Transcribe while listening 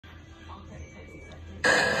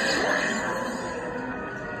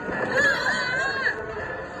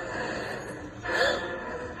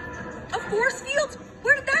A force field?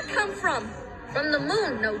 Where did that come from? From the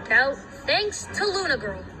moon, no doubt. Thanks to Luna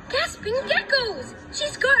Girl. Gasping geckos!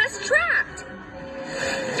 She's got us trapped!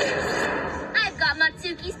 I've got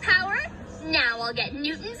Matsuki's power. Now I'll get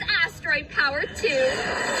Newton's asteroid power, too.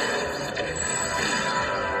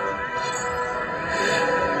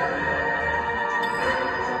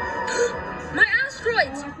 My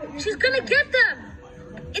asteroids! She's gonna get them!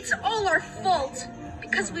 It's all our fault.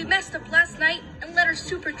 Because we messed up last night and let her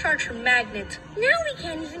supercharge her magnet. Now we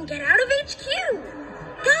can't even get out of HQ!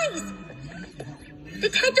 Guys! The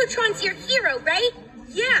Tetratron's your hero, right?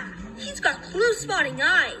 Yeah, he's got clue-spotting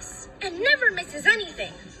eyes. And never misses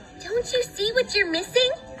anything. Don't you see what you're missing?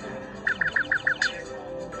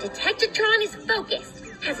 The Tetratron is focused,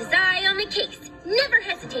 has his eye on the case, never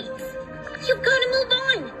hesitates. You've got to move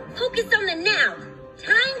on. Focus on the now.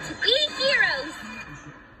 Time to be heroes.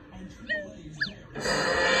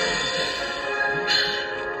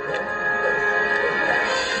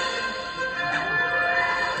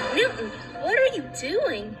 Newton, what are you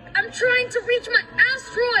doing? I'm trying to reach my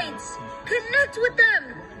asteroids. Connect with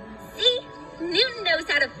them. See? Newton knows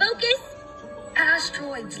how to focus.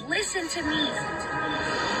 Asteroids, listen to me.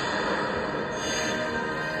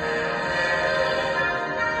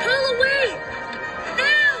 Pull away!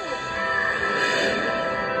 Now!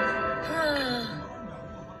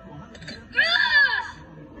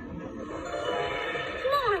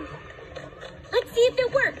 Come on. Let's see if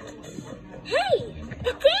it worked. Hey,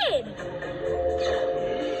 it did!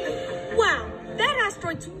 Wow, that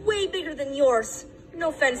asteroid's way bigger than yours. No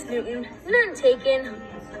offense, Newton. None taken.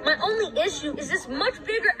 My only issue is this much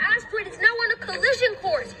bigger asteroid is now on a collision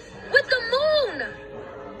course with the moon!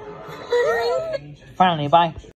 Finally, bye.